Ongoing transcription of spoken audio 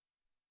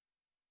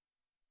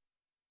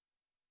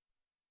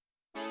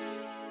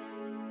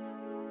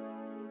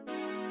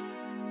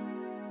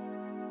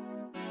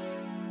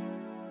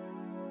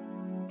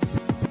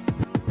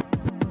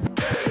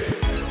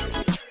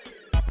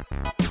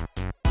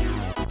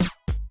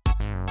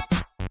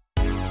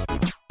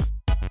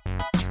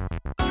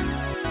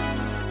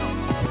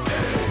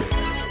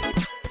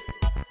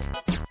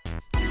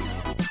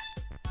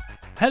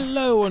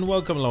Hello and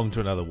welcome along to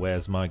another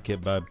Where's My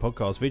Kit Bag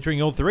podcast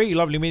featuring all three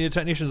lovely media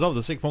technicians of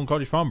the Sixth Form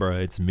College Farnborough.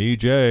 It's me,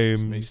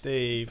 James. It's me,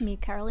 Steve. It's me,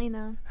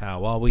 Carolina.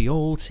 How are we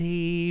all,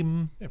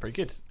 team? Yeah, pretty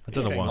good. I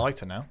don't know getting why.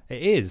 lighter now.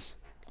 It is.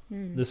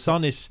 The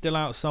sun is still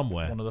out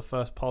somewhere. One of the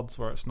first pods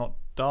where it's not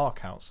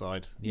dark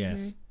outside.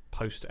 Yes.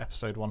 Post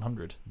episode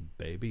 100.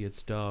 Baby,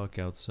 it's dark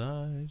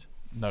outside.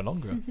 No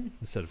longer.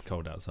 Instead of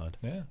cold outside.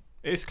 Yeah.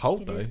 It's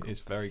cold, It though. is cold. It's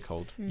very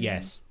cold.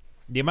 Yes.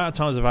 The amount of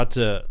times I've had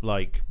to,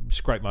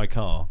 scrape my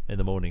car in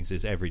the mornings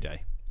is every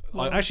day.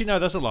 Actually, no,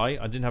 that's a lie.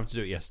 I didn't have to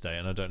do it yesterday,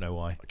 and I don't know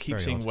why. I keep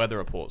Very seeing odd. weather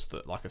reports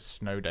that a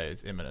snow day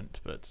is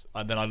imminent, but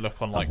then I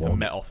look on the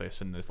Met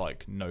Office and there's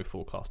no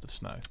forecast of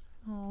snow.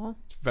 Aww.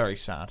 It's very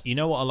sad. You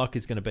know what our luck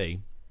is going to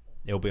be?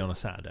 It'll be on a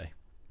Saturday,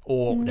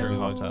 Or No. during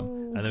high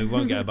term. and then we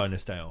won't get a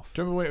bonus day off.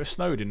 Do you remember when it was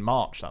snowed in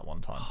March that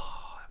one time?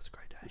 Oh, that was a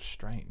great day. It was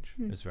strange.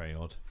 It was very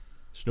odd.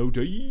 Snow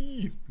day.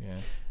 Yeah.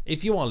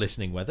 If you are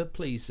listening, weather,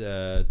 please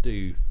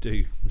do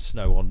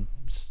snow on,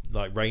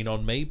 rain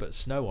on me, but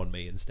snow on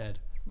me instead.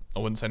 I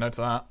wouldn't say no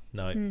to that.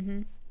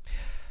 No.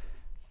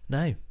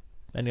 No.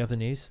 Any other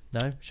news?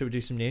 No. Shall we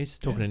do some news?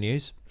 Talking of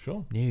news.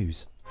 Sure.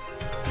 News.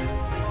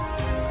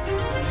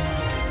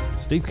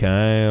 Steve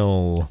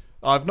Kale.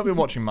 I've not been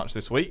watching much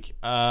this week.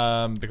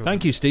 Because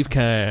Thank you, Steve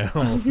Kale.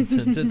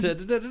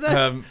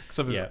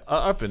 So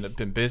I've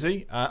been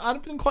busy.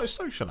 I've been quite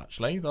social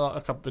actually.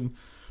 I've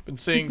been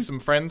seeing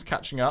some friends,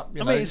 catching up.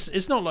 You know. mean,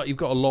 it's not like you've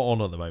got a lot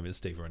on at the moment,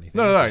 Steve, or anything.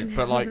 No.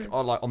 But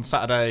on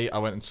Saturday, I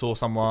went and saw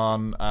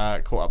someone,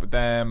 caught up with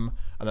them,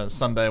 and then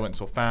Sunday I went and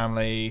saw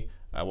family.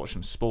 Watched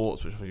some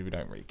sports, which we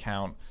don't really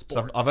count.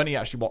 So I've only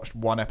actually watched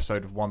one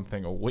episode of one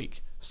thing a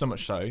week. So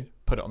much so,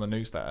 put it on the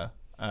newsletter.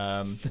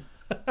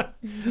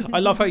 I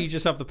love how you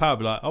just have the power.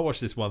 Be like, I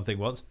watched this one thing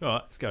once. All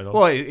right, it's going on.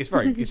 Well, it's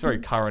very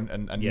current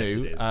and Yes,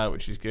 new, it is.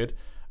 which is good.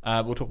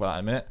 We'll talk about that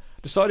in a minute.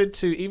 Decided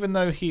to, even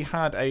though he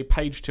had a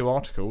page 2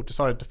 article,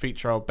 decided to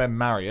feature old Ben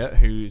Marriott,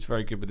 who's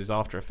very good with his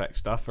After Effects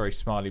stuff. Very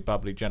smiley,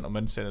 bubbly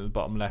gentleman sitting at the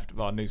bottom left of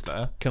our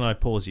newsletter. Can I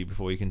pause you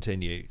before you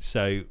continue?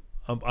 So,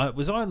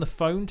 was I on the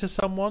phone to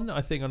someone?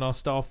 I think on our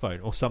staff phone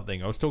or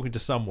something. I was talking to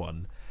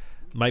someone,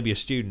 maybe a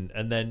student,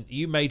 and then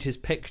you made his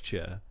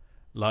picture,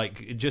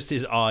 just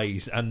his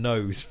eyes and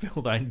nose,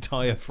 fill that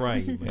entire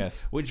frame.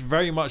 Yes. Which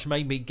very much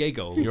made me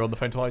giggle. You're on the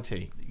phone to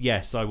IT.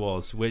 Yes, I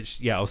was.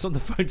 I was on the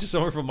phone to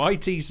someone from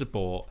IT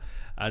support,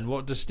 and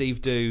what does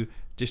Steve do?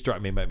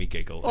 Distract me and make me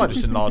giggle. I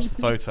just enlarged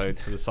the photo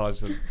to the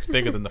size of it's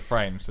bigger than the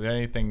frame. So the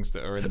only things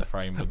that are in the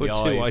frame were the With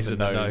two eyes, the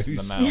nose, and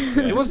the mouth.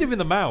 Yeah. It wasn't even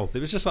the mouth. It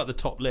was just like the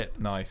top lip.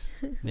 Nice.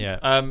 Yeah.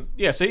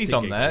 So he's Big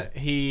on giggle. there.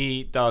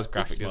 He does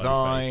graphic smiley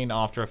design, face.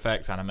 After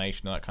Effects,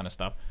 animation, all that kind of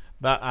stuff.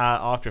 That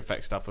After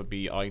Effects stuff would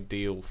be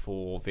ideal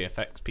for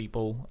VFX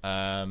people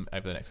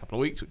over the next couple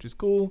of weeks, which is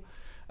cool.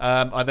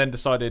 I then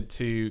decided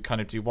to kind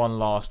of do one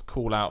last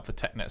call out for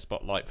TechNet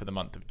Spotlight for the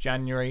month of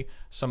January,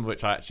 some of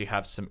which I actually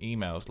had some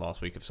emails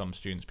last week of some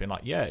students being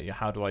like, yeah,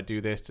 how do I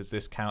do this? Does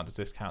this count? Does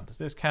this count? Does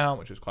this count?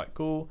 Which was quite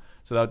cool.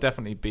 So there'll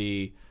definitely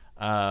be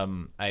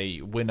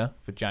a winner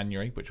for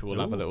January, which we'll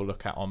have a little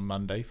look at on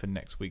Monday for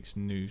next week's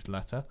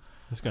newsletter.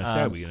 I was going to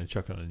say, we're going to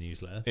chuck it on a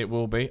newsletter. It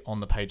will be on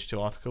the page 2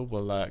 article.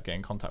 We'll get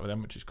in contact with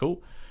them, which is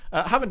cool.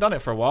 Haven't done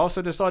it for a while,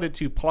 so decided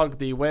to plug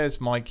the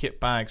Where's My Kit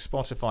Bag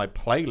Spotify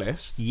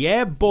playlist.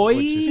 Yeah, boy.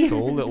 Which is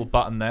cool. Little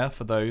button there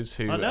for those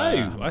who I know.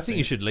 haven't I think seen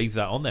you it. should leave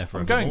that on there for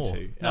I'm going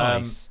to.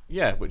 Nice.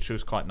 Yeah, which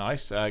was quite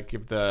nice.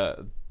 Give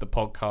the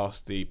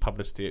podcast the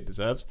publicity it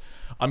deserves.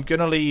 I'm going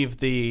to leave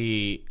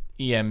the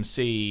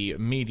EMC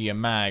Media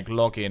Mag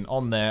login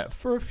on there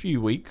for a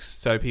few weeks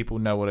so people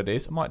know what it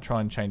is. I might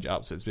try and change it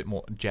up so it's a bit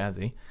more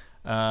jazzy.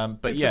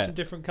 But Maybe yeah. some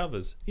different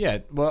covers. Yeah,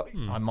 well,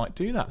 I might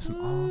do that. Some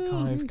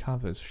archive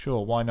covers.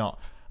 Sure, why not?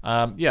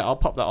 I'll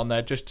pop that on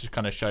there just to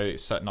kind of show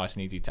it's so nice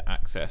and easy to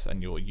access,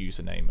 and your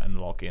username and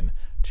login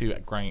to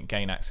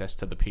gain access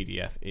to the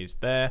PDF is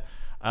there.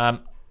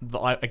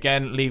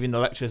 Again, leaving the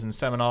lectures and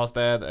seminars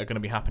there that are going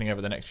to be happening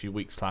over the next few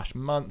weeks /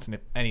 months, and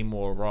if any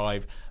more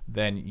arrive,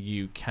 then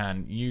you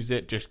can use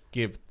it. Just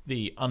give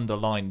the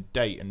underlined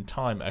date and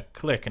time a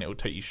click, and it will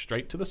take you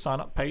straight to the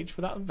sign-up page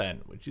for that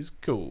event, which is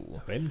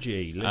cool.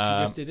 OMG,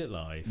 literally just did it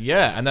live.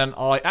 Yeah, and then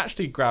I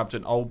actually grabbed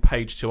an old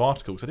page 2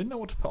 article because I didn't know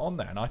what to put on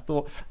there, and I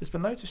thought there's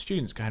been loads of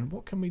students going,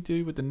 what can we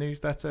do with the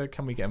newsletter?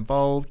 Can we get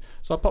involved?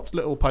 So I popped a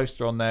little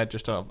poster on there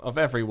just of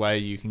every way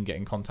you can get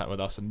in contact with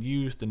us and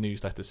use the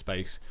newsletter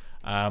space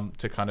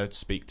to kind of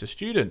speak to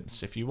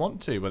students if you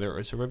want to, whether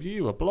it's a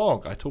review, a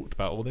blog. I talked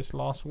about all this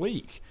last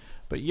week.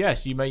 But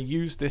yes, you may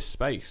use this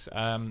space.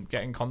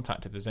 Get in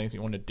contact if there's anything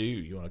you want to do.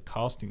 You want a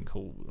casting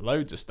call,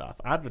 loads of stuff,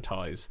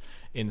 advertise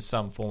in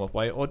some form of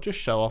way, or just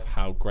show off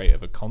how great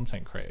of a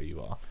content creator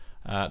you are.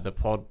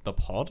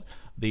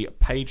 The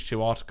page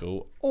 2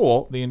 article,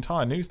 or the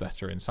entire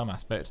newsletter in some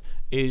aspect,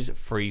 is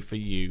free for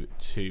you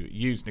to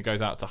use, and it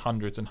goes out to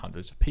hundreds and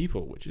hundreds of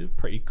people, which is a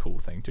pretty cool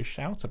thing to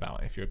shout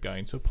about if you're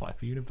going to apply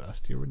for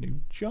university or a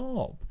new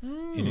job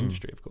in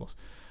industry, of course.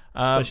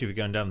 Especially if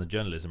you're going down the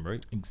journalism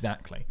route.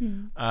 Exactly.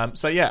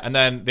 And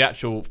then the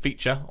actual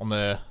feature on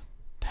the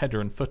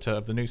header and footer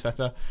of the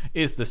newsletter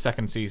is the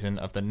second season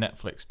of the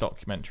Netflix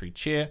documentary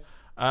Cheer.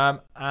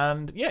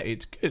 And yeah,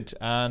 it's good,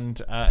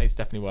 and it's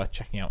definitely worth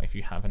checking out if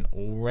you haven't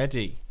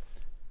already.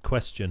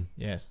 Question.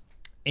 Yes.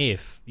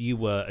 If you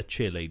were a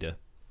cheerleader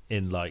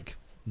in like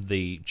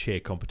the cheer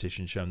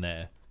competition shown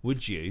there,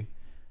 would you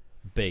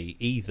be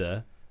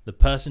either the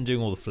person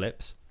doing all the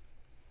flips,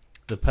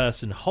 the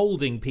person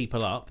holding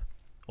people up,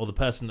 or the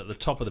person at the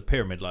top of the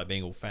pyramid, like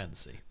being all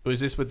fancy? Was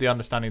this with the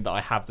understanding that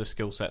I have the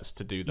skill sets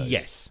to do those?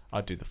 Yes.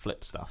 I do the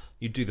flip stuff.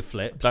 You do the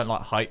flips. Don't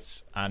like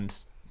heights, and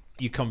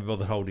You can't be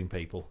bothered holding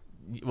people.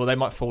 well, they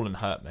might fall and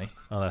hurt me.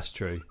 Oh, that's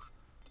true.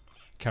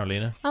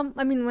 Carolina?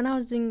 I mean, when I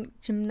was doing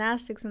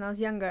gymnastics when I was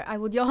younger, I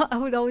would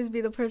always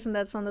be the person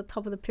that's on the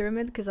top of the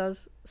pyramid because I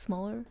was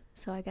smaller.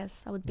 So I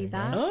guess I would be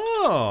that.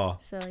 Oh,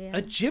 So yeah.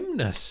 a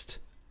gymnast.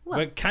 Well,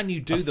 But can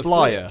you do A the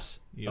flyer. flips?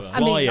 You A are. I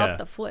mean, flyer. not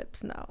the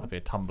flips, no. I'd be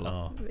a tumbler.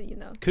 Oh. But, you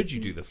know. Could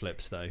you do the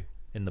flips though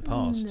in the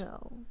past?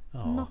 No,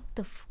 Oh. not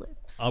the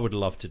flips. I would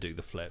love to do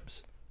the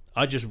flips.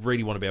 I just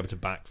really want to be able to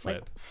backflip.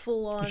 Like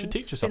full on You should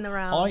teach spin yourself.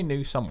 around. I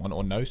knew someone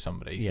or know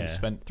somebody who Yeah.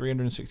 spent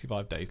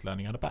 365 days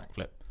learning how to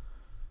backflip.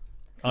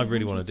 I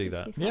really want to do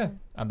that. 365.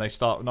 Yeah, and they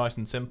start nice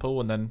and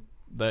simple, and then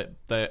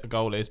their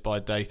goal is by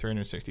day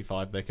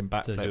 365 they can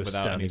To do backflip a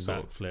without any standing sort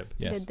of. backflip.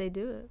 Yes, Did they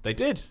do it? they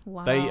did.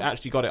 Wow. They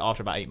actually got it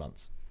after about 8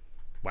 months.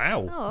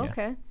 Wow, Oh, Yeah.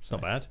 okay. it's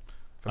not bad.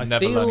 From I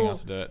never feel- learning how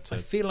to do it. I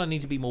To, feel I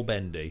need to be more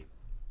bendy.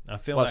 I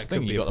feel well, that that's the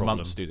could thing. be You a got the problem.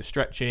 months to do the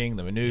stretching,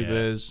 the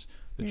manoeuvres,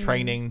 the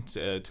training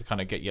to kind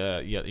of get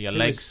your Who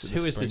legs. is- to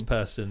who the is this spring.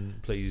 person?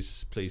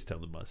 Please tell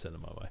them I send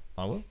them my way.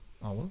 I will.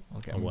 I'll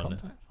get I in want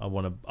contact.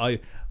 to. I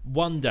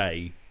one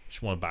day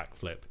just want to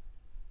backflip.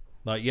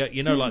 Like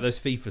you know, like those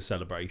FIFA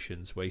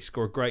celebrations where you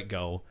score a great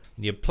goal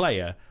and your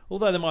player,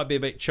 although they might be a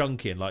bit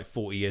chunky and like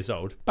 40 years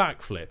old,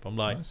 backflip. I'm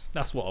like, Nice.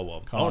 that's what I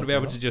want. Can't I want to be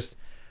argue able that. to just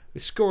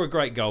score a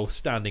great goal,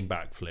 standing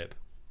backflip,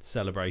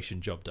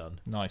 celebration, job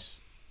done. Nice.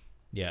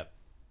 Yeah,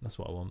 that's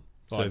what I want.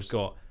 So Vibes. we've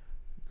got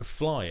a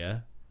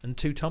flyer and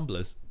 2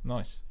 tumblers.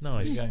 Nice.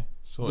 Nice. There you go.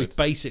 Sorted. We've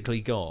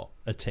basically got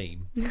a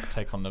team.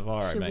 Take on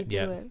Navarro, Should we mate. do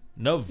Yeah. it?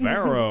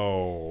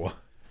 Navarro,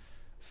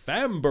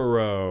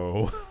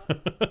 Fambaro,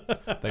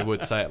 They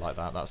would say it like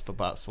that.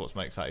 That's what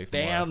makes that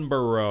even worse.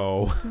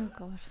 Fambaro. Oh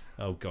god.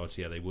 Oh god,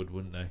 yeah, they would,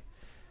 wouldn't they?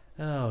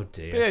 Oh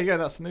dear. But yeah, yeah,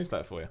 that's the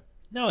newsletter for you.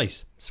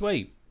 Nice,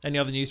 sweet. Any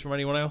other news from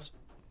anyone else?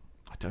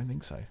 I don't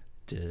think so.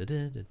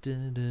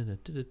 Boom.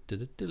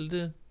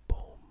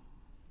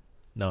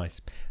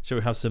 Nice. Shall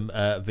we have some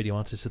video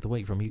artists of the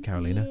week from you,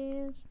 Carolina?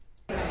 Yes.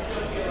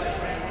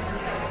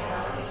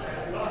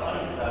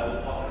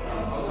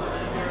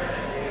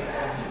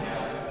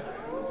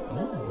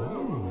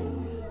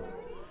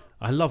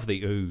 I love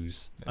the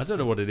ooze. I don't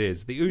know what it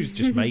is. The ooze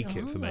just make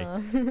it for me.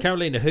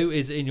 Carolina, who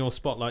is in your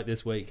spotlight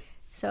this week?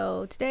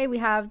 So today we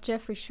have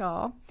Jeffrey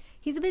Shaw.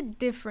 He's a bit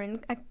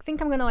different. I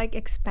think I'm gonna like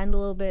expand a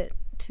little bit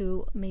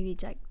to maybe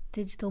like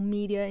digital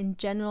media in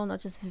general, not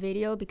just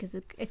video, because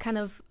it kind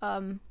of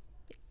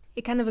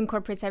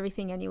incorporates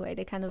everything anyway.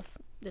 They kind of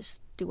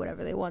just do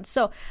whatever they want.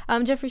 So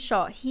Jeffrey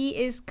Shaw, he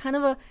is kind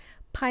of a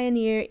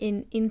pioneer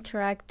in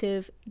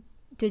interactive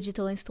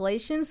digital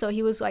installation. So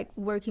he was like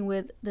working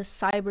with the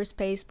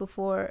cyberspace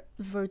before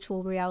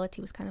virtual reality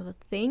was kind of a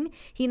thing.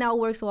 He now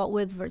works a lot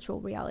with virtual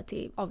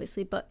reality,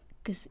 obviously, but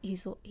because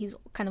he's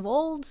kind of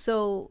old,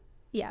 so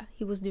yeah,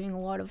 he was doing a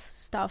lot of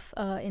stuff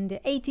in the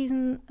 80s,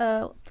 and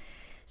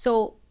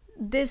so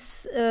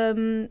this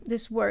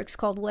work's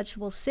called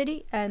Legible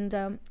City,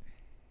 and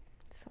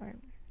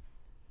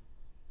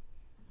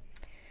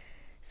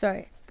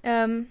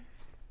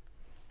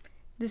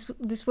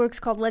This work's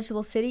called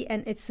Legible City,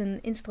 and it's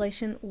an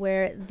installation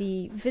where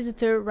the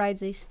visitor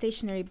rides a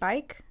stationary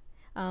bike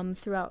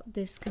throughout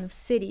this kind of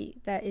city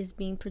that is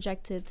being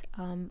projected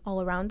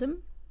all around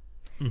them.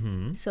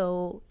 Mm-hmm.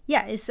 So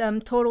yeah, it's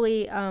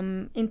totally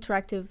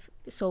interactive.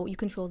 So you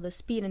control the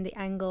speed and the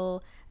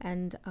angle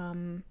and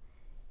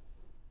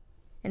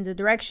the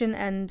direction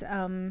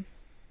and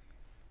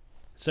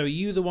So are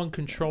you the one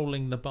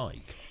controlling the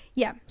bike?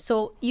 yeah.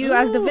 So you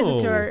as the Oh.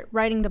 visitor are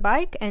riding the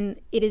bike, and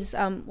it is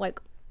like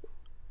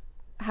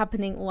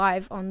happening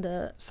live on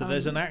the. So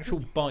there's an actual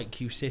bike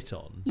you sit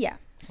on. yeah,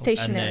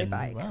 stationary and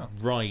then, bike. Wow.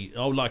 Right.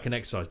 Oh, like an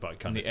exercise bike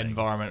kind And of the thing.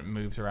 environment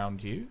moves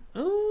around you.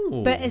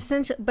 Oh.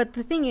 But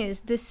the thing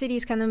is, this city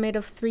is kind of made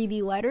of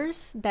 3D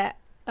letters that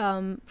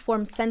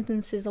form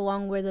sentences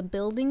along where the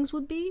buildings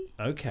would be.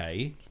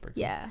 Okay.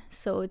 Yeah,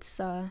 so it's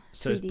So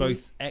it's 3D.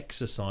 both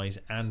exercise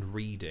and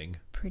reading.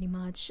 Pretty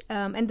much.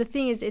 And the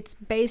thing is, it's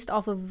based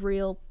off of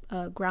real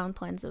ground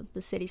plans of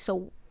the city.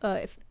 So,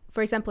 if,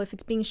 for example, if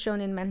it's being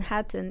shown in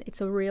Manhattan,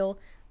 it's a real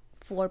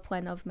floor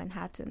plan of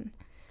Manhattan.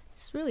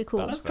 It's really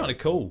cool. That's kind of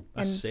cool.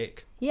 That's And-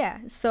 sick. Yeah.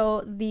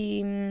 So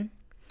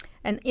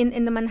and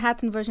in the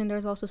Manhattan version,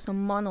 there's also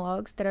some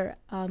monologues that are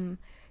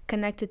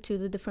connected to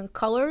the different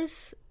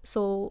colors,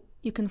 so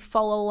you can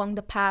follow along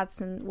the paths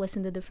and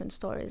listen to different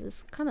stories.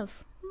 It's kind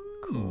of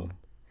cool.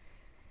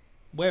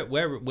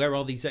 Where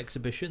are these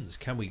exhibitions?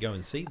 Can we go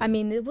and see them? I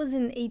mean, it was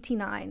in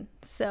 '89,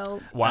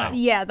 so Wow.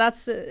 yeah,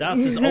 that's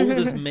That's as old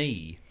as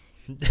me.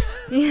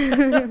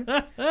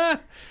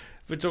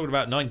 We're talking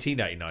about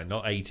 1989,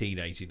 not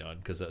 1889,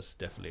 because that's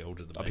definitely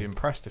older than I'd me. be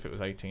impressed if it was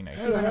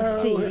 1880. Do you want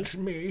to see? It's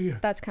me.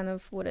 That's kind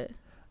of what it.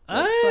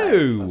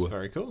 Oh, That's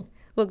very cool.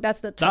 Look, that's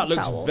the that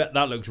looks towel.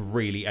 that looks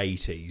really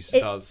 80s. It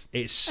does.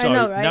 It's so. I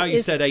know, right? Now you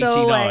It's said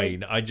so,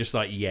 89. I just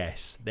like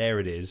yes, there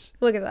it is.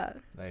 Look at that.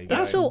 There you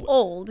It's go. so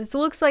old. It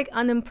looks like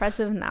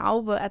unimpressive now,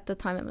 but at the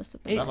time it must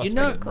have been. It- That must you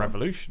have know- been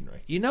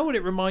revolutionary. You know what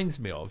it reminds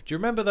me of? Do you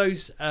remember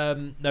those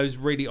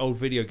really old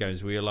video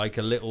games where you're like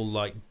a little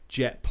like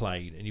jet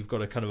plane and you've got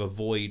to kind of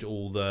avoid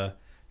all the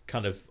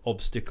kind of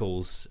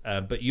obstacles,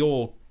 but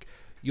your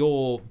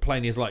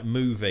plane is like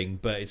moving,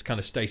 but it's kind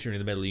of stationary in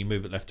the middle. You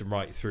move it left and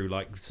right through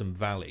like some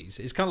valleys.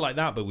 It's kind of like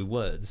that, but with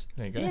words.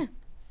 There you go. Yeah,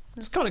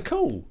 It's kind of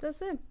cool.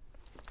 that's it.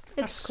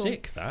 That's It's cool.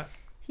 sick. That.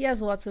 He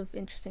has lots of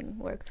interesting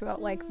work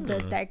throughout like the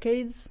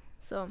decades.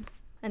 So,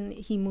 and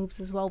he moves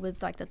as well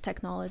with like the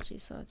technology.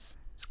 So it's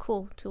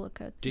cool to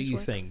look at. Do his you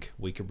work. think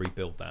we could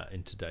rebuild that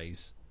in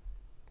today's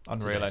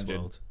Unreal Engine.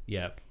 world?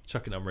 Yeah,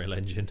 chuck an Unreal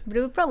Engine. But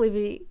it would probably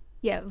be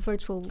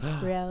virtual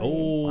reality.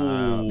 Oh,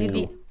 Wow. We'd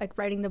be like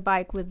riding the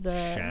bike with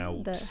the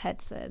Shout.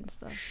 headset and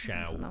stuff.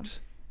 I don't know. shout!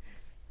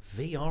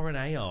 VR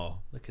and AR.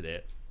 Look at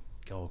it.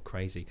 God,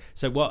 crazy.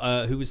 So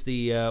what? Who was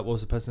the? What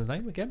was the person's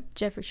name again?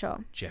 Jeffrey Shaw.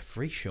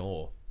 Jeffrey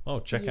Shaw. Oh,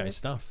 check out his Yes.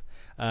 stuff.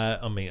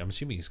 I mean, I'm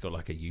assuming he's got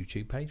like a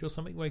YouTube page or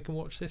something where you can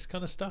watch this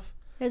kind of stuff.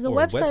 There's a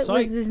Or a website, website?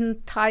 with his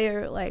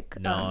entire like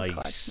Nice.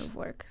 collection of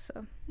work.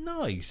 So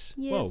Nice.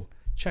 Yes. Well,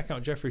 check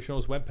out Jeffrey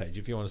Shaw's webpage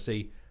if you want to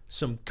see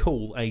some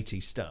cool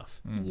 80s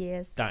stuff.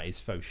 yes, That is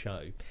faux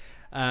show.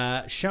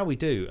 Shall we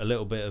do a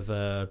little bit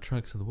of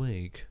Tracks of the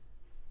Week?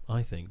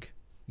 I think.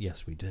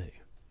 Yes, we do.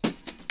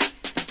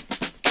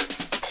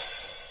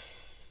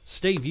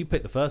 Steve, you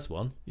picked the first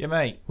one. Yeah,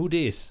 mate. Who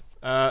dis?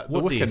 The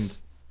What Weeknd.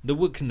 dis? The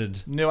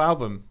Weeknd. New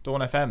album,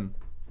 Dawn FM.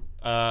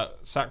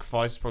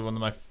 Sacrifice, probably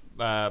one of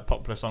my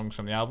popular songs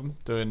from the album.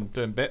 Doing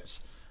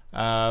bits.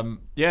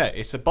 Yeah,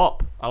 it's a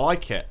bop. I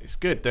like it. It's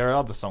good. There are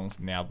other songs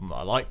in the album that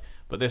I like,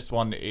 but this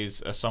one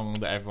is a song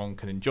that everyone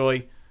can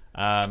enjoy.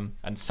 And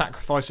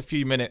sacrifice a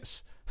few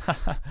minutes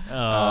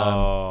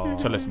Oh.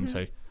 to listen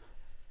to.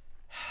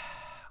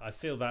 I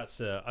feel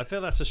that's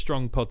a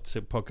strong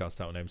podcast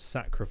title name.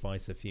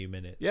 Sacrifice a few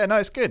minutes. Yeah, no,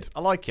 it's good.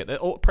 I like it. They're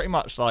all, pretty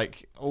much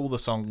like all the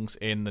songs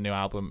in the new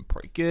album, are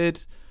pretty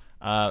good.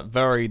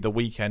 Very The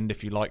Weeknd,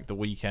 if you like The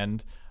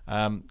Weeknd.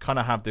 Kind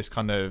of have this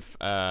kind of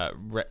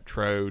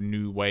retro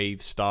new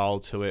wave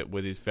style to it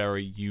with his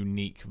very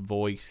unique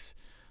voice.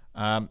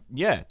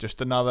 Yeah,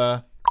 just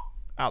another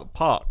out the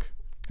park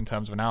in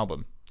terms of an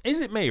album. Is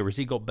it me or has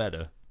he got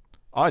better?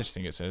 I just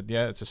think it's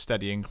a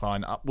steady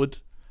incline upward.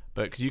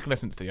 But because you can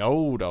listen to the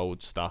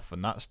old stuff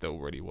and that still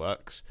really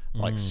works,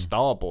 like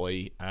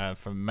Starboy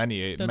from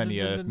many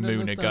a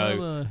moon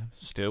ago,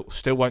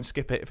 still won't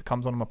skip it if it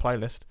comes on my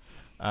playlist.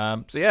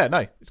 So yeah,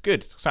 no, it's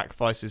good.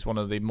 Sacrifice is one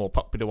of the more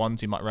popular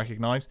ones you might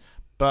recognise.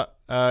 But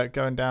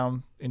going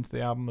down into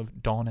the album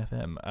of Dawn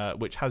FM,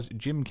 which has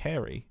Jim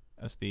Carrey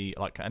as the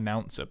like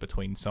announcer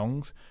between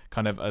songs,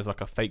 kind of as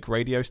like a fake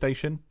radio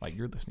station. Like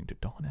you're listening to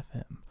Dawn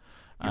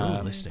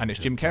FM, listening and it's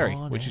to Jim Carrey,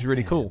 Dawn which is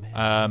really cool.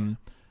 FM.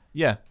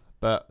 Yeah,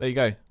 but there you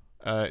go.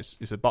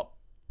 It's a bop.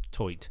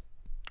 Toit.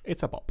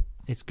 It's a bop.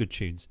 It's good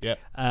tunes. Yeah.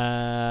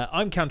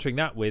 I'm countering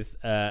that with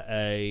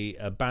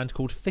a band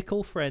called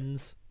Fickle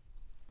Friends.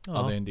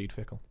 Are they indeed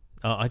fickle?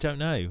 I don't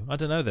know. I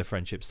don't know their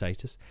friendship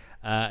status.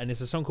 And it's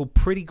a song called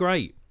Pretty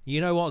Great.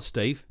 You know what,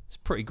 Steve? It's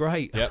pretty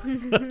great. Yep.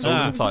 It's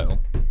all in the title.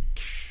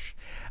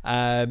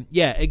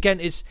 Yeah, again,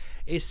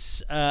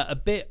 it's a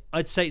bit,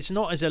 I'd say it's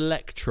not as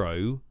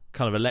electro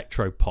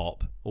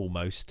pop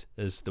almost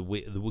as the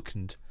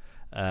Weeknd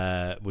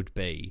would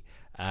be.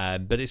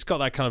 But it's got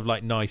that kind of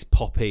like nice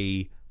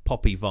poppy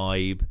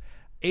vibe.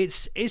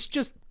 It's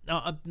just,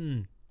 how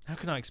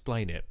can I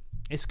explain it?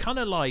 It's kind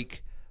of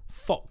like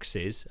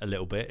Foxes a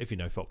little bit, if you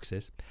know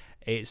Foxes.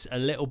 It's a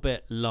little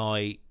bit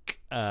like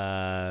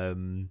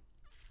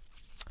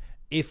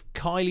if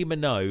Kylie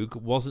Minogue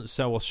wasn't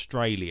so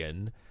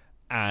Australian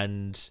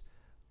and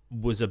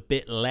was a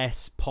bit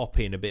less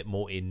poppy and a bit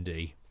more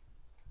indie.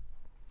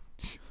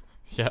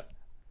 Yep.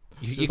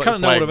 You kind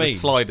of know what I mean.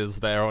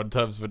 Sliders there in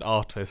terms of an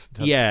artist.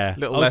 Yeah. A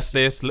little less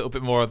this, a little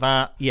bit more of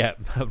that. Yeah.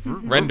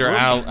 Render it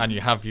out, and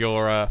you have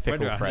your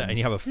fickle friends. And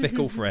you have a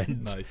fickle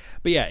friend. Nice.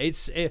 But yeah,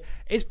 it's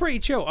pretty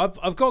chill.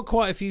 I've got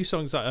quite a few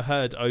songs that I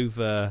heard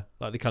over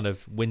like the kind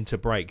of winter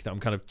break that I'm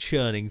kind of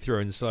churning through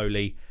and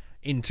slowly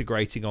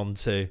integrating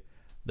onto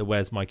the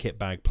Where's My Kit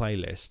Bag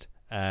playlist.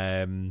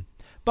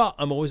 But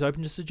I'm always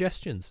open to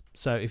suggestions.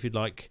 So if you'd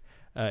like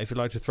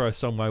to throw a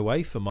song my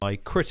way for my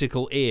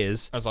critical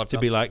ears As I've to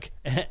done. be like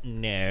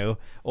no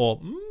or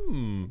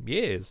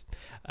yes,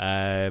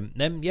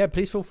 then yeah,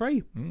 please feel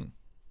free.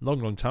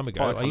 Long time ago,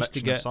 Quite a I used to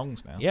collection get of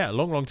songs now. Yeah, a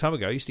long time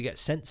ago, I used to get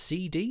sent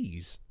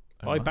CDs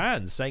by wow.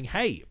 bands saying,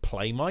 "Hey,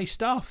 play my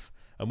stuff,"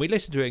 and we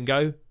listen to it and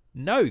go,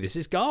 "No, this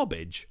is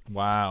garbage."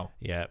 Wow.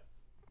 Yeah,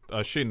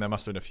 assume there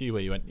must have been a few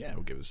where you went, yeah,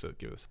 we'll give us a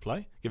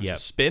play, give us Yep. a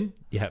spin.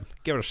 Yeah,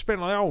 give it a spin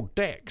on the old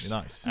decks.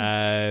 Nice.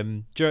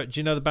 Do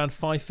you know the band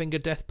Five Finger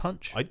Death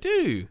Punch? I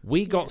do.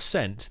 We got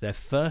sent their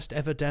first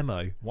ever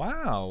demo,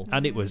 Wow.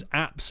 and it was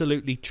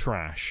absolutely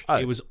trash. Oh.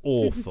 It was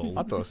awful.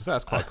 I thought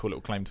that's quite a cool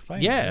little claim to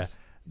fame. Yeah. This.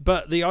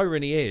 But the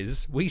irony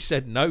is, we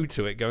said no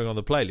to it going on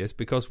the playlist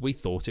because we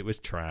thought it was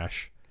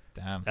trash.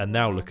 Damn. And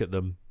now look at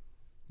them.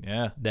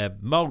 Yeah. They're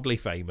mildly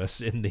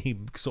famous in the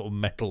sort of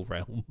metal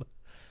realm.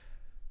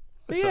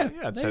 But So,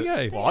 there so- you go.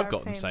 Well, They I've are got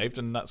them famous. saved,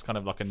 and that's kind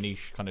of like a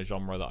niche kind of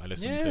genre that I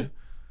listen Yeah. to.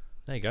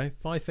 There you go.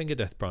 Five Finger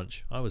Death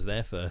Punch. I was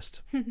there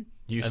first. You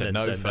And said then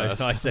no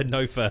first. I said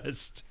no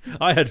first.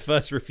 I had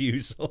first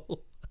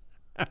refusal.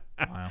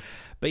 Wow.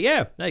 But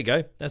yeah, there you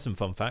go. There's some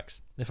fun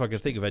facts. If I can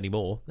think of any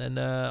more, then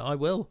I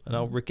will, and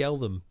I'll regale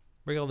them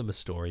as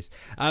stories.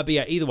 But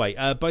yeah, either way,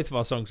 both of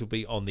our songs will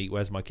be on the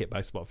Where's My Kit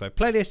Bag Spotify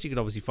playlist. You can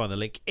obviously find the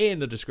link in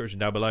the description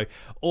down below,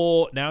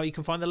 or now you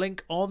can find the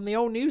link on the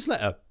old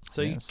newsletter.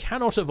 So you Yes.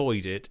 cannot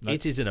avoid it. Nope.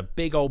 It is in a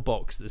big old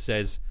box that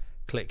says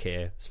click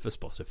here for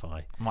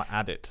Spotify. I might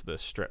add it to the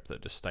strip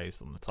that just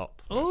stays on the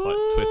top. Oh, It's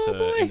like Twitter,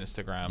 boy.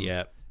 Instagram,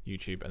 Yeah.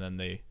 YouTube, and then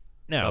the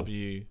Now,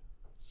 W.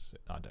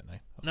 I don't know.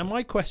 Now,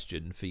 my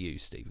question for you,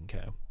 Stephen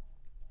Cow,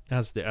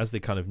 as the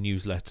kind of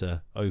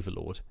newsletter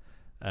overlord,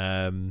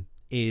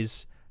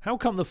 is how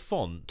come the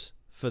font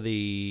for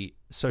the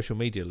social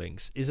media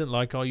links isn't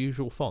like our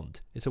usual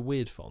font? It's a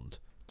weird font.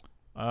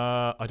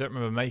 I don't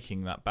remember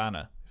making that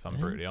banner, if I'm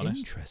brutally honest.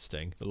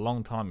 Interesting. It's a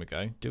long time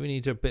ago. Do we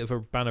need a bit of a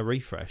banner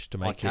refresh to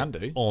make can it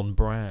do. on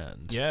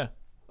brand? Yeah.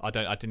 I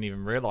didn't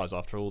even realise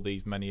after all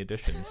these many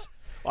editions.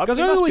 I 'Cause think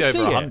I it must always be see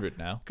over it. 100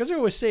 now. Because I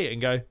always see it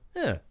and go,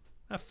 yeah,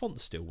 that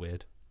font's still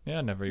weird. Yeah,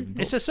 I never even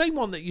thought. It's the same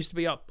one that used to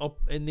be up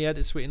in the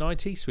edit suite and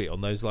IT suite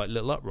on those like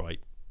little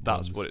upright.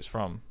 That's ones. what it's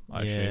from,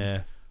 I assume.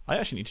 Yeah. I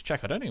actually need to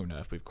check. I don't even know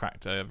if we've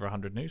cracked over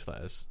 100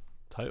 newsletters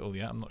total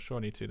yet. I'm not sure.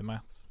 I need to do the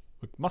maths.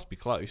 We must be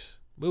close.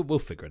 We'll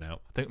figure it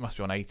out. I think it must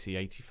be on 80,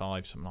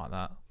 85, something like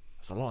that.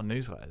 That's a lot of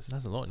newsletters.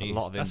 That's a lot of That's news. a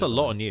lot of That's a InDesign.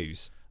 lot of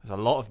news. There's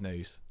a lot of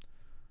news.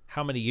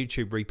 How many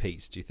YouTube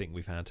repeats do you think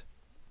we've had?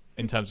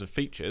 In terms of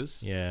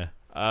features, Yeah.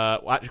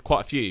 well, actually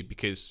quite a few,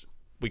 because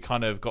we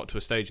kind of got to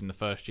a stage in the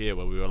first year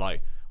where we were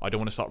like, I don't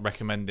want to start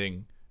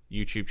recommending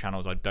YouTube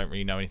channels I don't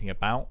really know anything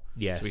about.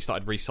 Yes. So we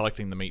started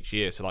recycling them each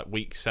year. So like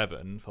week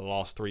 7 for the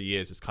last 3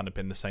 years has kind of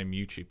been the same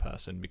YouTube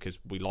person because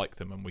we like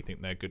them and we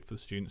think they're good for the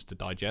students to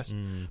digest.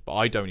 But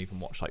I don't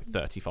even watch like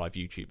 35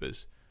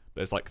 YouTubers.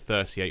 But there's like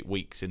 38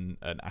 weeks in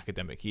an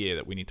academic year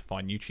that we need to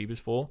find YouTubers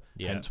for.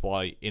 Yeah. Hence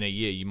why in a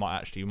year you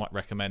might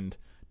recommend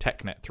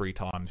TechNet 3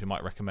 times. You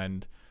might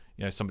recommend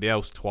somebody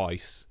else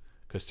twice,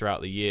 because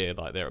throughout the year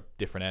like they're at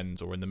different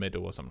ends or in the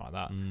middle or something like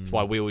that. That's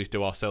why we always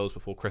do ourselves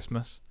before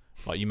Christmas.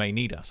 Like, you may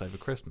need us over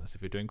Christmas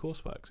if you're doing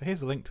coursework. So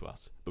here's a link to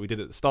us. But we did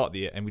it at the start of the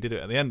year, and we did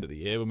it at the end of the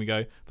year when we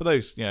go, for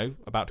those,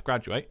 about to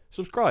graduate,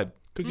 subscribe,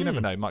 because you never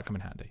know, it might come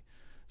in handy.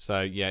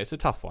 So, yeah, it's a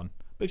tough one.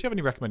 But if you have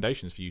any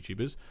recommendations for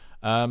YouTubers,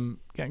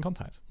 get in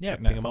contact. Yeah, Check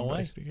ping Net them our Fun way.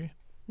 basically.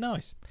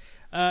 Nice.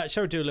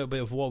 Shall we do a little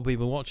bit of what we've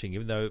been watching,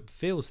 even though it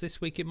feels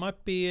this week it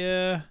might be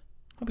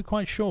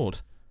quite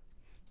short.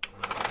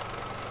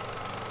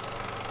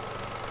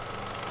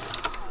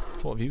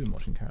 What have you been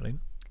watching, Caroline?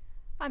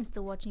 I'm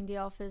still watching The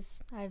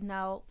Office. I've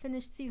now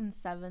finished season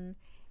 7,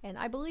 and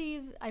I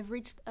believe I've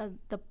reached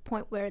the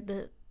point where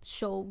the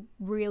show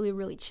really,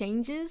 really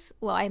changes.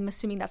 Well, I'm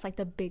assuming that's like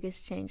the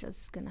biggest change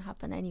that's going to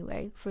happen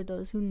anyway, for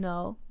those who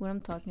know what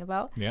I'm talking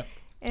about. Yeah.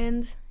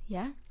 And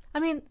yeah, I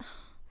mean,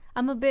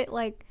 I'm a bit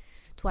like,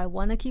 do I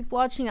want to keep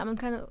watching? I'm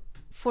kind of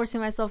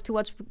forcing myself to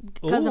watch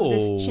because of Ooh.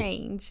 this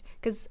change,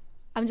 because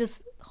I'm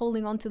just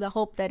holding on to the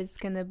hope that it's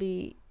going to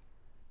be,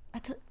 I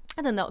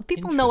don't know.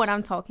 People know what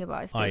I'm talking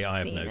about if they've I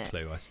have seen no it.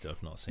 clue. I still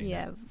have not seen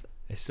Yeah. it.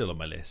 It's still on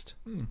my list.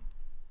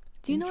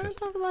 Do you know what I'm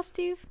talking about,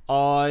 Steve?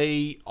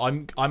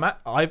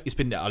 It's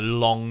been a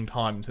long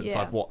time since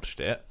Yeah. I've watched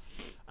it,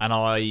 and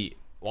I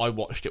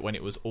watched it when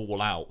it was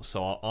all out,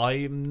 so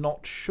I'm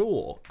not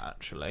sure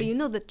actually. But you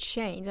know the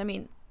change. I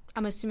mean,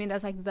 I'm assuming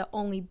that's like the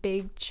only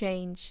big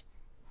change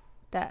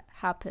that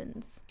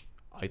happens.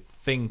 I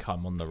think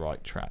I'm on the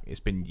right track.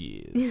 It's been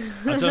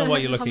years. I don't know why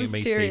you're How looking at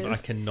me, Steve. I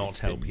mysterious. cannot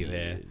help you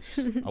here.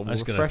 I will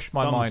just gonna refresh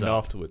my thumbs mind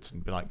up. afterwards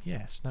and be like,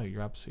 yes, no,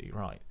 you're absolutely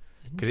right.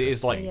 Because it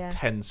is like Yeah.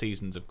 10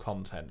 seasons of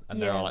content,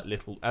 and there Yeah. are like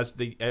little,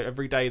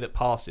 every day that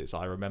passes,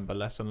 I remember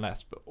less and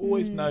less, but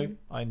always know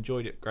I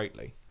enjoyed it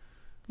greatly.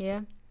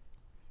 Yeah.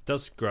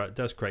 Does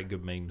create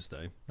good memes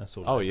though. That's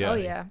all. Oh, I can yeah. Oh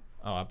say. yeah.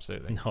 Oh,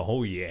 absolutely.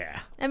 Oh yeah.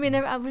 I mean,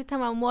 every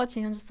time I'm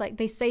watching, I'm just like,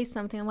 they say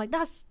something, I'm like,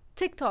 that's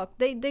TikTok.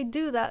 They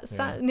do that.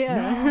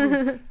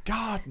 Yeah.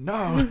 God,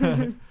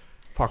 no.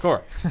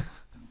 Parkour.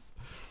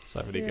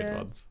 So many Yeah. good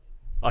ones.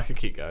 I could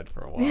keep going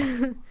for a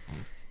while.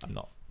 I'm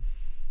not.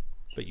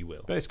 But you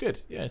will. But it's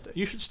good. Yeah,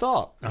 you should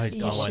start. I You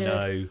know.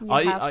 should. You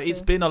have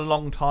It's to. been a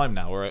long time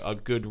now where a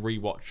good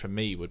rewatch for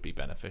me would be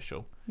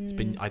beneficial. It's Hmm.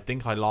 been. I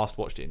think I last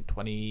watched it in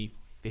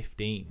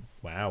 2015.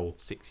 Wow.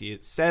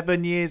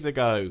 7 years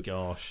ago.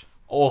 Gosh.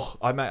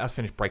 I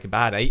finished Breaking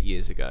Bad 8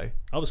 years ago.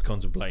 I was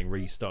contemplating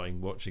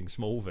restarting watching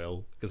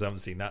Smallville because I haven't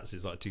seen that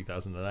since like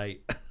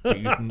 2008. But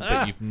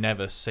you've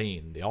never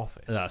seen The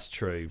Office. That's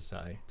true.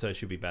 So it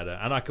should be better.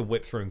 And I can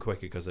whip through them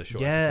quicker because they're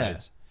short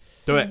episodes.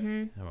 Do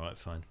it. All right,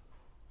 fine.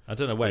 I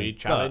don't know when. We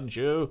challenge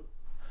you.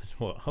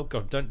 What? Oh,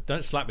 God,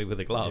 don't slap me with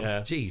a glove.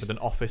 Yeah, Jeez. with an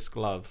office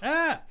glove.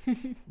 Ah!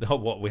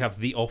 What? We have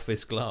the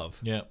Office glove.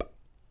 Yep.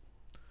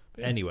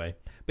 Anyway.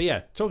 But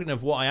yeah, talking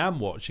of what I am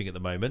watching at the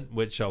moment,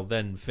 which I'll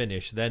then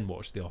finish, then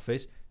watch The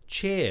Office,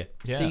 Cheer,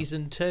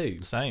 Season 2.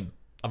 Same.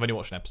 I've only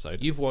watched an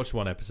episode. You've watched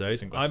one episode.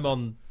 Single I'm episode.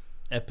 on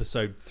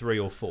episode 3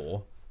 or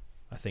 4,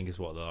 I think is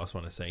what the last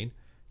one I've seen.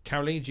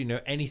 Caroline, do you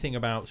know anything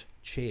about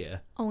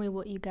Cheer? Only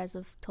what you guys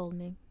have told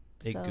me.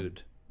 It So,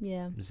 good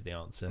yeah. is the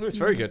answer. Oh, it's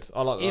very good.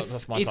 I like that.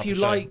 That's my type of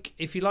show.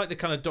 If you like the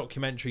kind of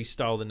documentary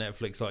style that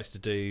Netflix likes to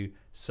do,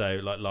 so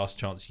like Last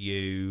Chance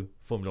U,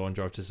 Formula One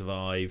Drive to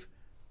Survive,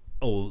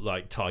 all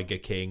like Tiger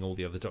King, all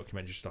the other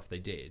documentary stuff they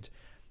did,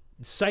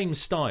 same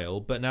style,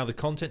 but now the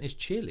content is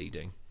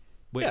cheerleading,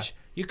 which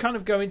you kind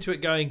of go into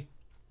it going,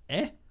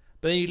 but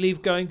then you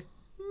leave going,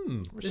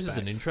 this is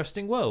an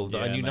interesting world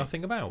that I knew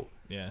nothing about.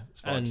 Yeah,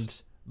 it's vibes.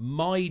 And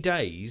my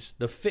days,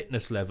 the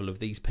fitness level of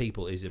these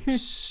people is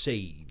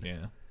obscene.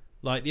 Yeah.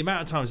 Like the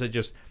amount of times they're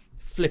just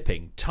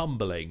flipping,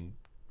 tumbling,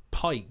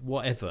 pike,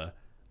 whatever,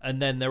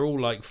 and then they're all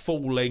like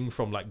falling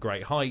from like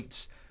great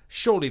heights.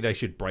 Surely they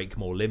should break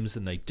more limbs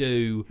than they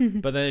do,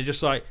 but then they're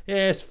just like,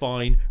 yeah, it's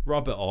fine,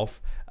 rub it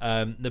off.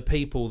 The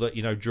people that,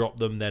 you know, drop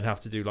them then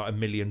have to do like 1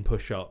 million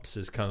push-ups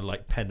as kind of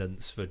like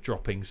penance for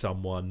dropping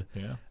someone.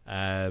 Yeah.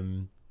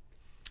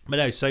 But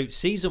no, so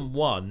season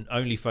 1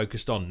 only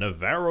focused on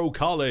Navarro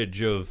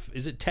College of,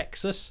 is it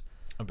Texas?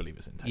 I believe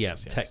it's in Texas. Yeah,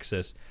 yes.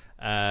 Texas,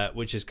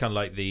 which is kind of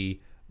like the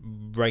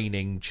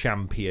reigning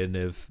champion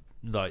of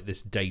like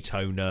this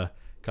Daytona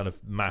kind of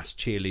mass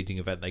cheerleading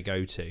event they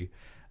go to,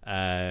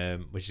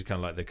 which is kind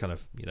of like the kind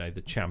of, you know,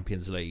 the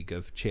Champions League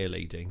of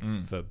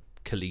cheerleading for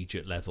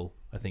collegiate level,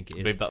 I think it I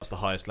is. believe that's the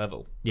highest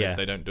level. Yeah.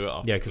 They don't do it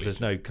after. Yeah, because there's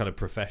no kind of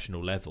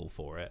professional level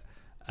for it.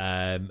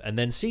 And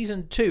then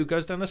season 2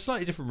 goes down a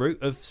slightly different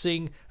route of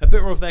seeing a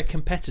bit more of their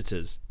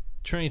competitors,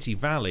 Trinity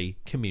Valley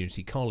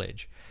Community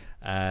College,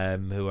 who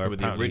are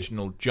the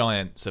original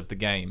giants of the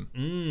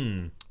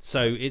game.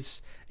 So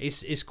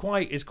it's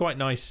quite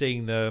nice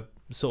seeing the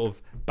sort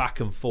of back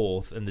and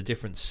forth and the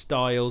different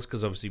styles,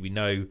 because obviously we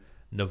know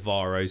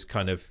Navarro's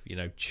kind of, you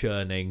know,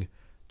 churning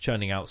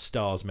out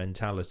stars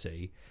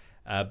mentality,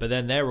 but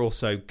then they're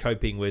also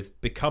coping with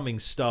becoming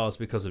stars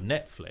because of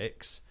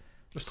Netflix.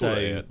 It's cool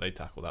that they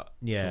tackle that.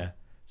 Yeah. Cool.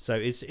 So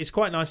it's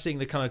quite nice seeing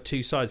the kind of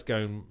two sides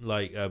going,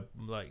 like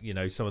you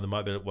know, some of them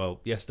might be, well,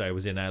 yesterday I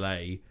was in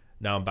LA,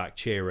 now I'm back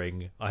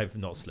cheering, I have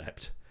not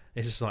slept.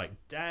 It's just like,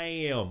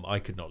 damn, I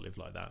could not live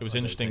like that. It was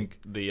interesting,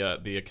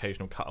 the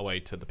occasional cutaway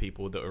to the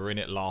people that were in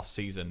it last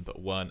season but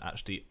weren't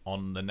actually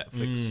on the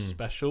Netflix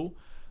special.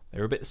 They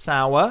were a bit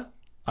sour,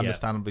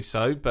 understandably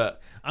so,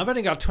 but I've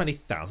only got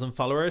 20,000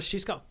 followers.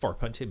 She's got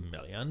 4.2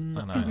 million.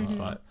 I know, it's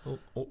like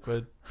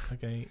awkward.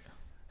 Okay.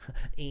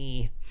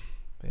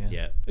 But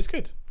Yeah. It's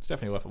good. It's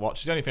definitely worth a watch.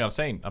 It's the only thing I've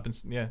seen. I've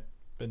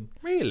been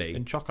Really?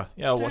 in chocker.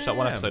 Yeah, I watched that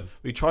one episode.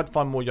 We tried to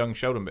find more Young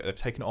Sheldon, but they've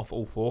taken it off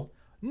all 4.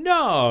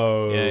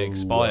 No. Yeah, it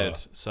expired.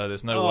 So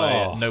there's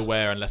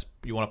nowhere unless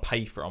you want to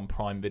pay for it on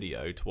Prime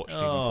Video to watch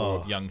season 4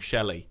 of Young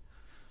Shelley.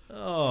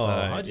 Oh, So,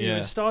 I didn't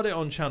even start it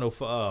on Channel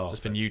 4. Oh, It's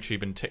just been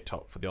YouTube and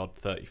TikTok for the odd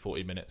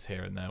 30-40 minutes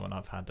here and there when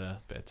I've had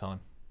a bit of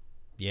time.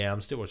 yeah,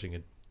 I'm still watching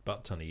a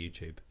butt ton of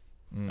YouTube.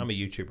 I'm a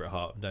YouTuber at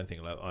heart. I don't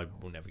think I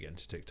will never get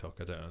into TikTok.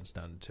 I don't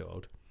understand. I'm too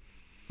old.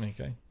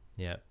 Okay.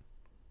 Yeah.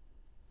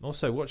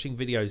 Also, watching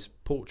videos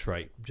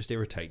portrait just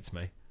irritates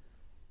me.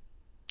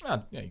 Yeah,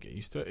 you get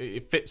used to it.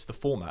 It fits the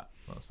format.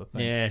 That's the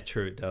thing. Yeah,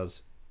 true, it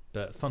does.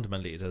 But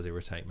fundamentally, it does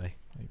irritate me.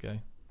 There you go.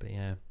 But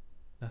yeah,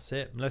 that's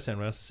it. Unless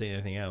anyone else has seen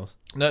anything else.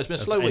 No, it's been a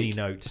Of slow any week.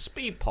 note. A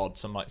speed pod,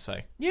 some might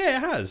say. Yeah, it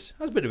has.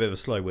 It has been a bit of a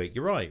slow week.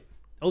 You're right.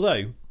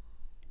 Although,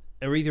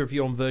 are either of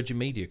you on Virgin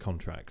Media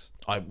contracts?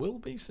 I will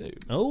be soon.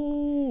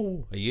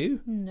 Oh, are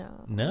you?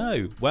 No.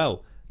 No.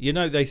 Well, you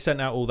know they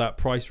sent out all that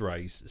price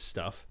raise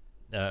stuff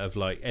of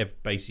like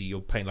basically you're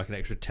paying like an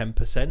extra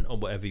 10% on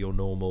whatever your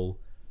normal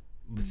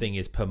thing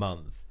is per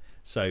month.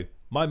 So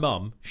my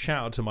mum,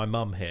 shout out to my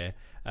mum here,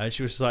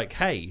 she was like,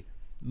 hey,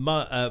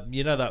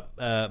 you know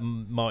that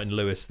Martin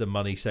Lewis, the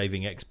money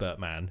saving expert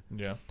man?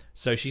 Yeah.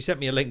 So she sent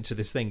me a link to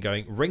this thing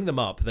going, ring them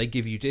up, they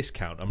give you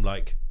discount. I'm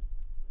like,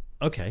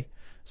 okay.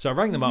 So I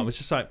rang them up. It's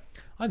just like,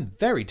 I'm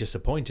very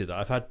disappointed that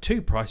I've had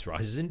 2 price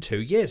rises in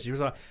 2 years. She was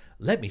like,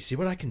 let me see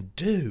what I can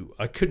do.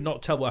 I could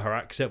not tell what her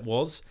accent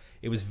was.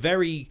 It was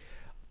very,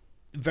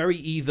 very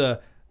either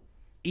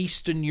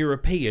Eastern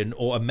European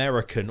or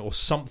American or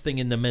something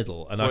in the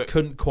middle. And I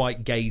couldn't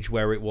quite gauge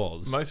where it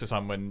was. Most of the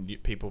time when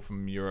people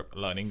from Europe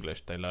learn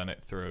English, they learn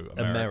it through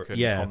American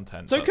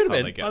content. So it could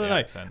have been. Get I don't the know.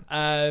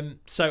 accent.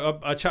 So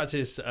I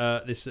chatted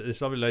to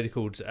this lovely lady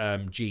called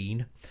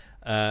Jean.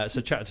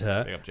 So chat to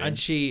her. Big up,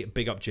 Jean. And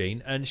big up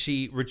Jean, and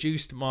she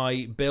reduced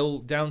my bill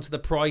down to the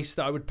price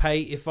that I would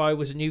pay if I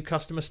was a new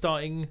customer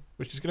starting.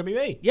 Which is going to be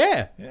me.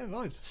 Yeah. Yeah,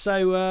 vibes.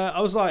 So I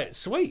was like,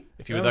 sweet.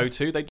 If you were those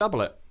two, they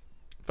double it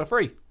for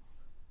free.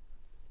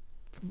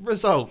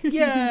 Result.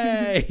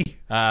 Yay!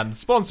 And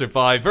sponsored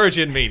by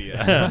Virgin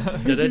Media.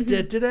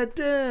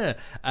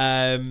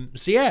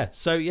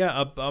 So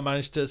yeah, I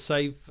managed to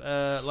save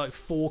like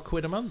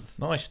 £4 a month.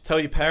 Nice. Tell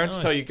your parents,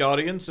 Nice. tell your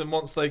guardians, and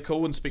once they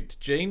call and speak to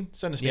Jean,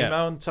 send us an Yeah.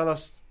 email and tell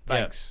us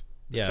thanks.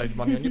 Yeah. Save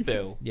money on your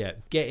bill. Yeah,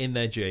 get in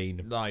there,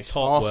 Jean. Nice.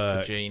 Top Ask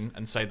work. for Jean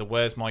and say the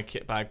Where's My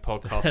Kit Bag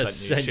podcast sent you.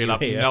 Sent She'll you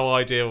have here. no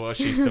idea what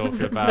she's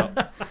talking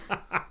about.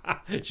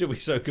 She'll be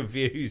so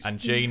confused. And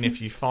Jean, if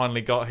you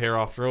finally got here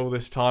after all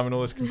this time and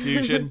all this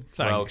confusion,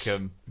 Thanks.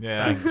 welcome.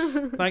 Yeah.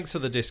 Thanks for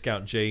the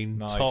discount, Jean.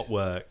 Nice. Top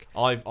work.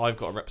 I've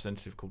got a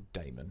representative called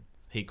Damon.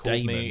 He called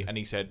me Damon. and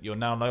he said, "You're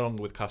now no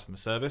longer with customer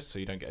service, so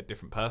you don't get a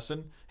different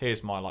person.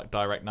 Here's my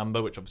direct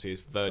number, which obviously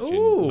is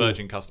Ooh.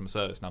 Virgin customer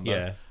service number."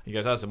 Yeah. He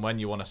goes, "As and when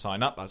you want to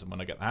sign up, as and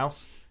when I get the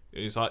house."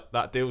 He's like,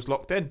 "That deal's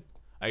locked in."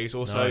 And he's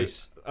also,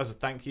 Nice. as a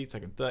thank you,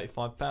 taking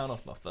 £35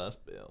 off my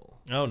first bill.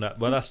 Oh no!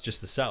 Well, that's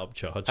just the setup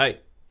charge. Hey,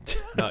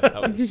 no,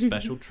 that was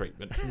special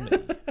treatment from me.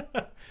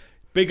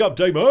 Big up,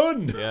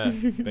 Damon. Yeah,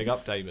 big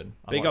up Damon.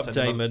 I Big might up, send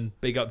him a- Damon.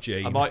 Big up,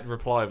 Jean. I might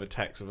reply with a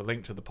text with a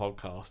link to the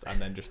podcast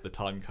and then just the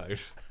time code.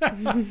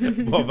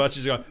 Well, that's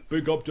just going.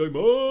 Big up,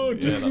 Damon.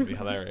 Yeah, that'd be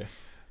hilarious.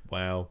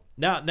 Wow.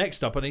 Now,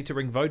 next up, I need to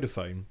ring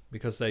Vodafone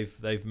because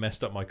they've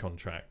messed up my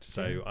contract.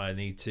 So I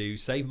need to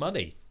save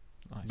money.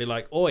 Nice. Be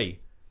like, oi,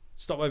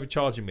 stop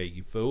overcharging me,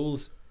 you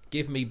fools.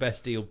 Give me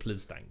best deal,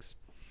 please, thanks.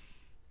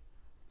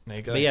 There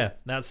you go. But yeah,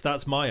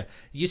 that's my.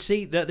 You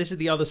see that this is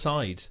the other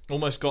side.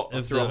 Almost got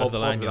Of through the- a whole of the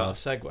pod without a lanyard.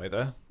 segue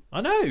there. I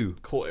know.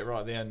 Caught it right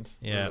at the end.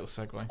 Yeah. A little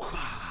segue.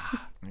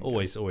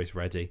 Always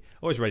ready.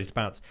 Always ready to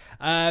bounce.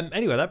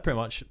 Anyway, that pretty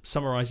much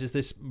summarises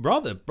this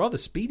rather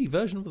speedy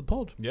version of the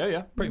pod.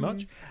 Yeah. Pretty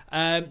much.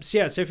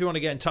 So if you want to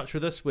get in touch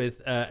with us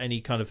with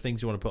any kind of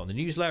things you want to put on the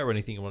newsletter or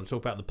anything you want to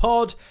talk about in the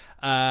pod,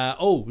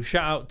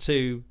 shout out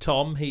to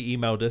Tom. He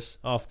emailed us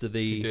after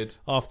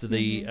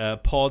the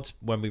pod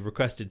when we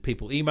requested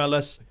people email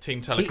us. Team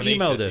He telekinesis,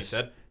 emailed he us.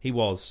 said. He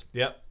was.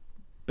 Yep.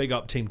 Big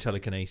up Team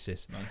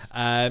Telekinesis.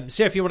 Nice.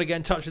 So if you want to get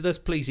in touch with us,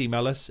 please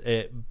email us.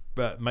 It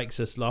makes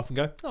us laugh and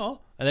go,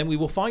 oh, and then we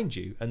will find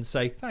you and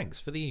say thanks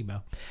for the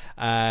email.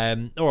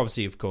 Or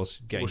obviously, of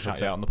course, get We'll in shout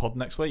touch. you out on the pod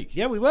next week.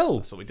 Yeah, we will.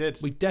 That's what we did.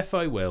 We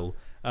defo will.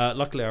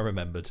 Luckily, I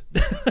remembered.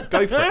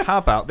 Go for it. How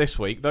about this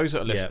week, those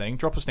that are listening,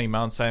 drop us an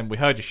email and saying, we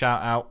heard your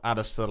shout out, add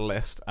us to the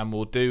list, and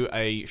we'll do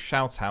a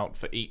shout out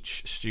for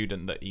each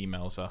student that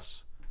emails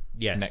us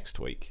Yes. next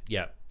week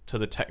Yeah. to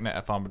the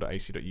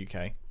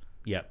technet@farnborough.ac.uk.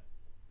 Yeah.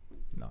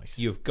 Nice.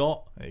 You've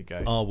got There you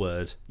go. our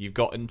word. You've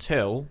got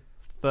until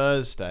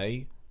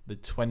Thursday, the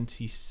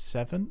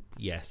 27th,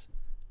 Yes.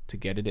 to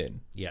get it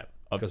in. Yeah.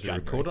 Of Because we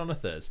January. record on a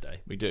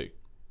Thursday. We do.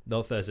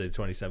 Not Thursday, the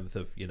 27th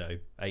of,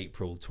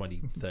 April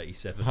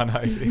 2037. I know.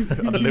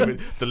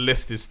 Unlimited. The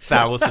list is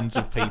thousands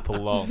of people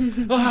long.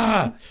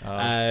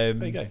 There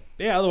you go.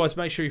 Yeah, otherwise,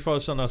 make sure you follow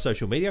us on our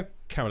social media.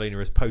 Carolina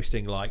is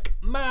posting like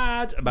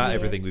mad about Yes.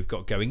 everything we've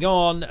got going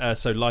on.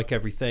 So, like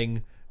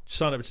everything,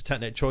 sign up to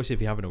TechNet Choice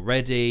if you haven't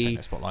already.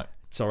 Technet Spotlight.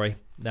 Sorry.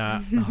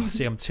 Nah. Oh,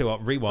 see, I'm too up.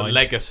 The Rewind.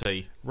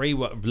 legacy.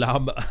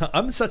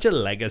 I'm such a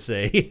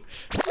legacy.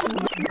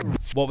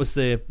 What was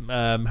the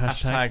hashtag?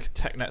 Hashtag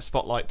TechNet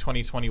Spotlight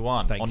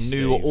 2021 Thank on you,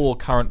 new Steve. or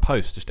current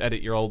posts. Just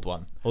edit your old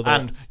one. Although-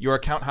 And your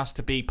account has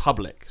to be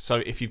public. So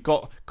if you've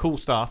got cool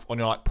stuff on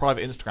your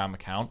private Instagram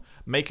account,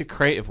 make a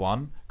creative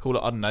one. Call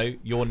it, I don't know,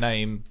 your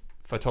name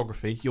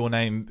photography, your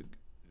name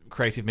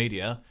creative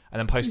media, and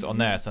then post it on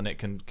there so that it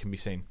can be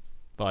seen.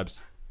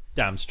 Vibes.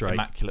 Damn straight.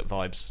 Immaculate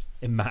vibes.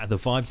 The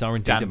vibes are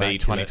indeed Dan B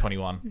immaculate.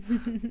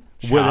 2021.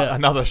 Will Shout it- out,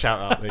 another shout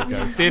out. There you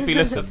go. See if he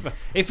listens.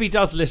 If he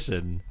does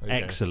listen, Okay.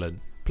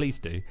 excellent. Please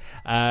do.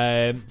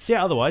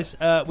 Otherwise,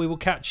 we will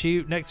catch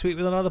you next week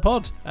with another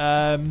pod.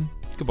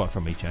 Goodbye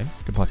from me, James.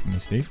 Goodbye from me,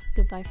 Steve.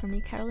 Goodbye from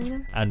me,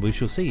 Carolina. And we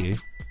shall see you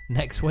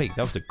next week.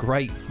 That was a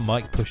great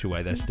mic push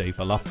away there, Steve.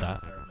 I love that.